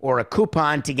ticket or a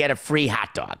coupon to get a free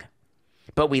hot dog.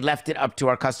 But we left it up to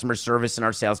our customer service and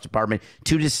our sales department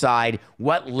to decide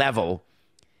what level.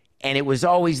 And it was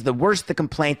always the worse the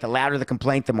complaint, the louder the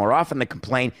complaint, the more often the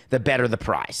complaint, the better the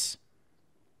prize.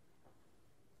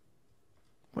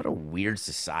 What a weird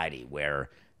society where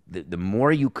the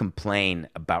more you complain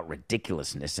about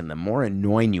ridiculousness and the more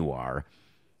annoying you are,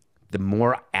 the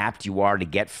more apt you are to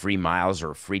get free miles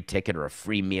or a free ticket or a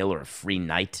free meal or a free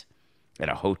night at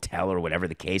a hotel or whatever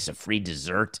the case, a free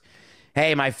dessert.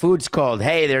 Hey, my food's cold.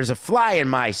 Hey, there's a fly in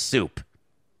my soup.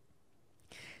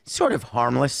 It's sort of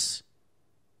harmless,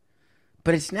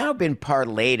 but it's now been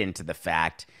parlayed into the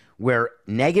fact where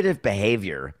negative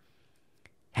behavior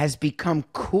has become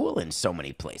cool in so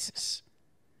many places.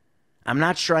 I'm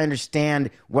not sure I understand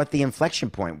what the inflection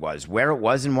point was, where it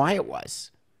was and why it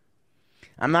was.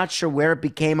 I'm not sure where it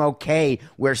became okay,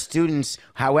 where students,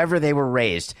 however they were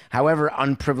raised, however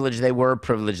unprivileged they were,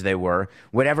 privileged they were,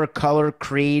 whatever color,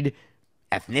 creed,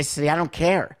 ethnicity, I don't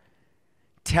care.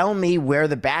 Tell me where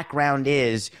the background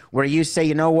is where you say,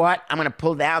 you know what, I'm going to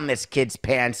pull down this kid's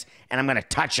pants and I'm going to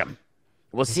touch him.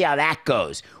 We'll see how that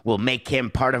goes. We'll make him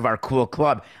part of our cool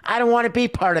club. I don't want to be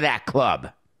part of that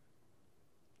club.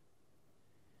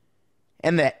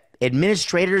 And the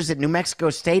administrators at New Mexico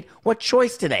State, what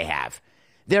choice do they have?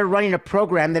 They're running a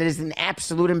program that is an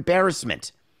absolute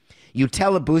embarrassment. You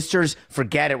tell the boosters,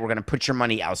 forget it, we're going to put your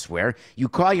money elsewhere. You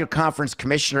call your conference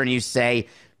commissioner and you say,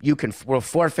 we'll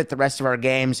forfeit the rest of our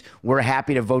games. We're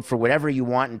happy to vote for whatever you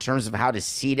want in terms of how to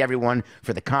seed everyone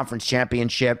for the conference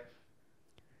championship.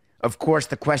 Of course,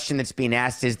 the question that's being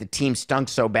asked is the team stunk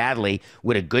so badly.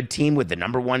 Would a good team, would the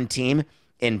number one team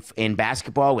in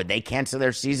basketball, would they cancel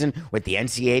their season with the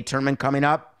NCAA tournament coming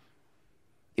up?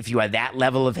 If you had that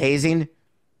level of hazing,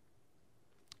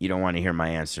 you don't want to hear my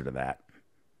answer to that.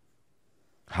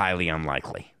 Highly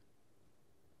unlikely.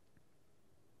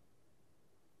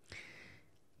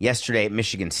 Yesterday at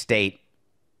Michigan State,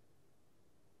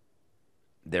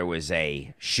 there was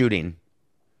a shooting.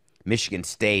 Michigan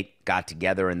State got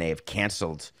together and they have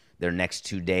canceled their next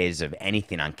 2 days of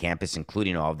anything on campus,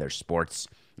 including all of their sports,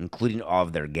 including all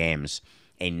of their games.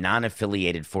 A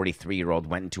non-affiliated 43-year-old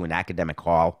went into an academic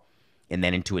hall and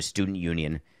then into a student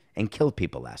union and killed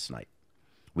people last night.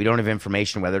 We don't have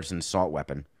information whether it's an assault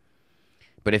weapon.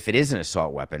 But if it is an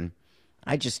assault weapon,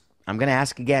 I'm going to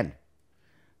ask again.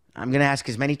 I'm going to ask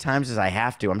as many times as I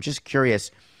have to. I'm just curious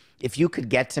if you could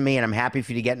get to me, and I'm happy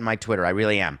for you to get in my Twitter. I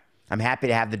really am. I'm happy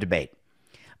to have the debate.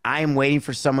 I am waiting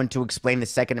for someone to explain the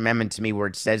Second Amendment to me where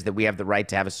it says that we have the right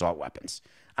to have assault weapons.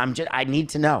 I need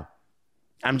to know.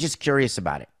 I'm just curious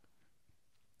about it.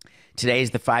 Today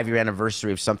is the 5-year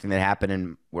anniversary of something that happened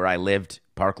in where I lived,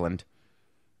 Parkland.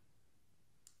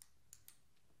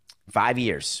 5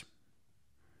 years.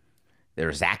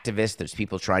 There's activists. There's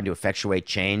people trying to effectuate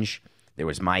change. There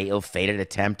was my ill-fated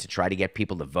attempt to try to get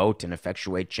people to vote and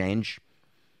effectuate change.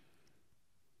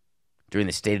 During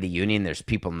the State of the Union, there's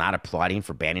people not applauding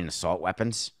for banning assault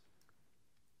weapons.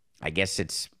 I guess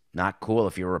it's not cool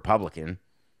if you're a Republican.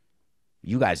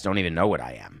 You guys don't even know what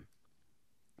I am.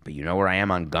 But you know where I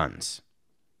am on guns.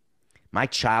 My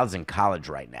child's in college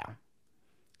right now.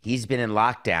 He's been in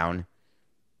lockdown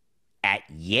at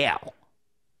Yale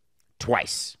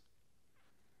twice.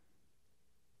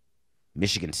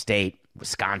 Michigan State,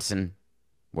 Wisconsin,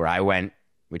 where I went,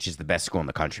 which is the best school in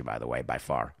the country, by the way, by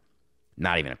far.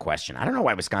 Not even a question. I don't know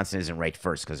why Wisconsin isn't ranked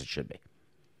first, because it should be.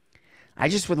 I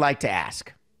just would like to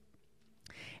ask,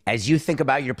 as you think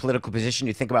about your political position,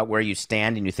 you think about where you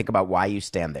stand, and you think about why you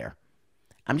stand there.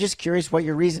 I'm just curious what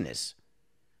your reason is.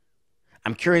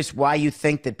 I'm curious why you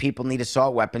think that people need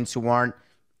assault weapons who aren't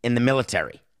in the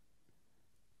military.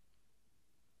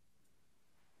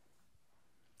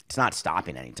 It's not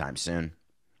stopping anytime soon.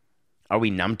 Are we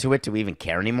numb to it? Do we even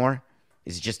care anymore?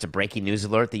 Is it just a breaking news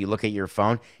alert that you look at your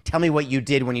phone? Tell me what you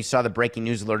did when you saw the breaking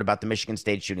news alert about the Michigan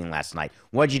State shooting last night.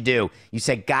 What'd you do? You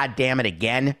said, God damn it,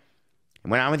 again?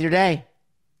 And went on with your day.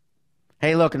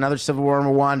 Hey, look, another civil war in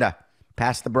Rwanda.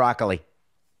 Pass the broccoli.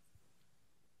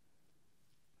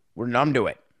 We're numb to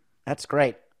it. That's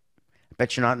great. I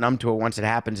bet you're not numb to it once it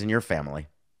happens in your family.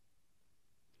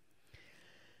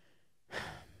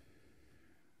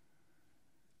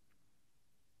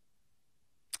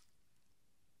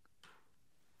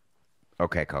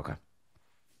 Okay, Coca.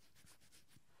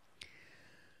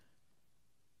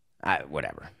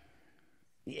 Whatever.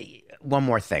 One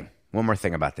more thing. One more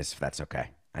thing about this, if that's okay.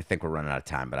 I think we're running out of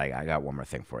time, but I got one more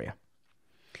thing for you.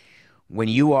 When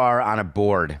you are on a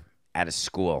board at a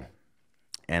school,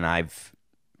 and I've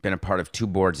been a part of 2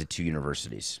 boards at 2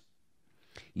 universities,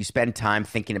 you spend time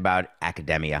thinking about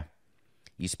academia.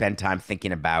 You spend time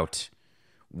thinking about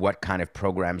what kind of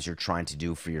programs you're trying to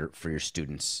do for your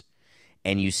students.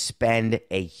 And you spend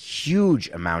a huge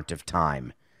amount of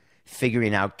time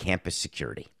figuring out campus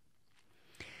security.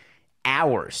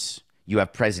 Hours. You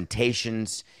have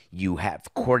presentations. You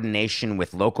have coordination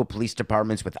with local police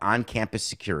departments with on-campus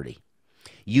security.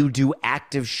 You do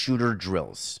active shooter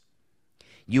drills.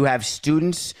 You have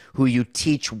students who you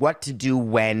teach what to do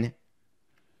when.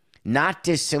 Not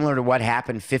dissimilar to what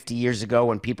happened 50 years ago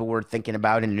when people were thinking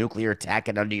about a nuclear attack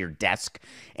under your desk.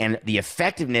 And the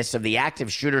effectiveness of the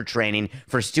active shooter training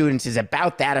for students is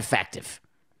about that effective.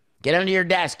 Get under your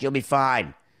desk, you'll be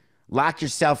fine. Lock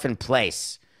yourself in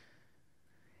place.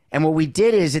 And what we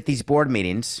did is at these board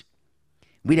meetings,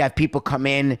 we'd have people come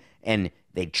in and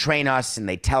they'd train us and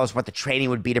they'd tell us what the training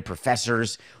would be to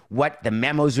professors, what the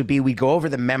memos would be. We'd go over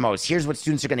the memos. Here's what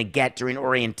students are going to get during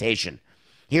orientation.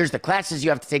 Here's the classes you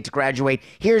have to take to graduate.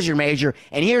 Here's your major.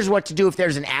 And here's what to do if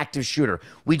there's an active shooter.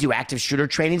 We do active shooter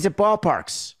trainings at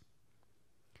ballparks.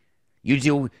 You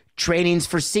do trainings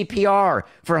for CPR,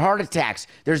 for heart attacks.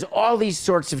 There's all these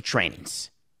sorts of trainings.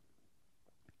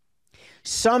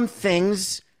 Some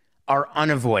things are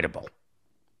unavoidable.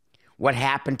 What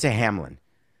happened to Hamlin?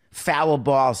 Foul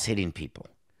balls hitting people.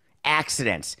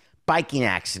 Accidents, biking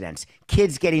accidents,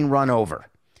 kids getting run over,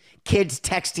 kids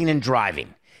texting and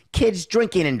driving. Kids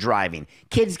drinking and driving,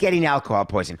 kids getting alcohol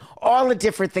poisoning, all the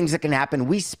different things that can happen.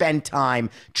 We spend time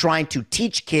trying to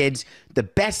teach kids the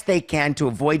best they can to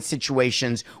avoid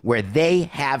situations where they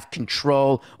have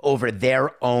control over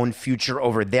their own future,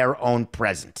 over their own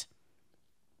present.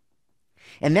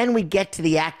 And then we get to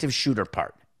the active shooter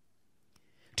part.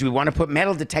 Do we want to put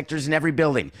metal detectors in every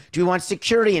building? Do we want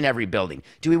security in every building?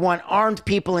 Do we want armed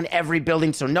people in every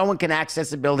building so no one can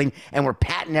access a building and we're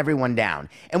patting everyone down?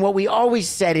 And what we always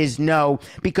said is no,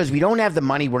 because we don't have the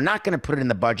money. We're not going to put it in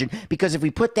the budget, because if we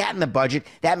put that in the budget,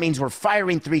 that means we're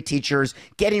firing 3 teachers,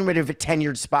 getting rid of a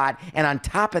tenured spot, and on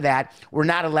top of that, we're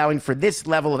not allowing for this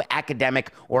level of academic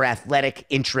or athletic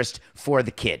interest for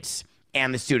the kids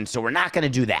and the students. So we're not going to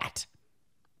do that.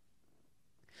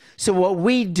 So what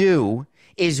we do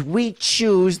is we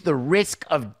choose the risk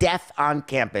of death on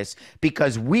campus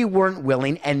because we weren't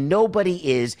willing, and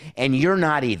nobody is, and you're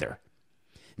not either.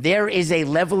 There is a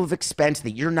level of expense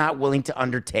that you're not willing to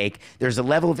undertake. There's a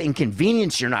level of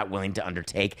inconvenience you're not willing to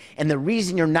undertake, and the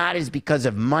reason you're not is because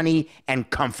of money and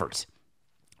comfort.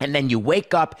 And then you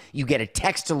wake up, you get a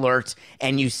text alert,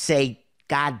 and you say,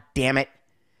 God damn it,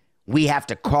 We have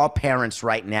to call parents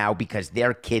right now because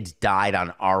their kids died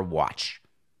on our watch.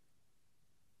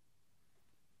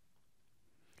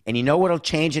 And you know what will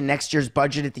change in next year's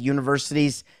budget at the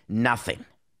universities? Nothing.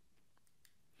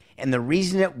 And the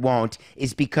reason it won't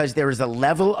is because there is a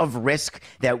level of risk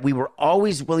that we were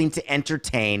always willing to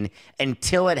entertain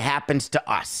until it happens to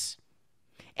us.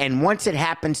 And once it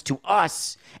happens to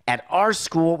us at our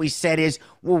school, what we said is,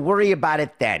 we'll worry about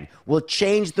it then. We'll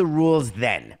change the rules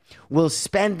then. We'll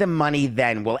spend the money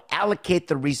then. We'll allocate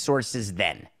the resources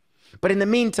then. But in the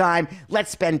meantime,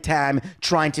 let's spend time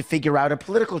trying to figure out a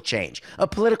political change, a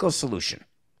political solution.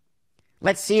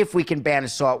 Let's see if we can ban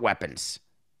assault weapons.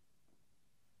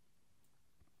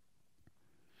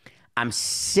 I'm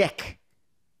sick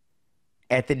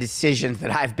at the decisions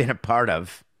that I've been a part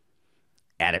of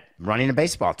at it, running a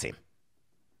baseball team.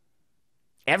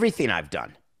 Everything I've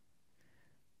done.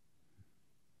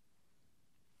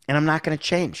 And I'm not going to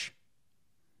change.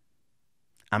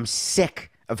 I'm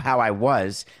sick of how I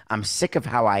was. I'm sick of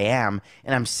how I am.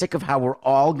 And I'm sick of how we're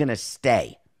all going to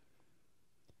stay.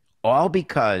 All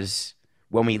because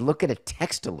when we look at a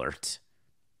text alert,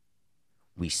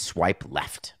 we swipe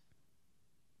left.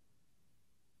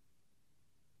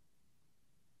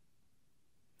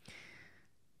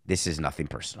 This is nothing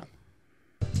personal.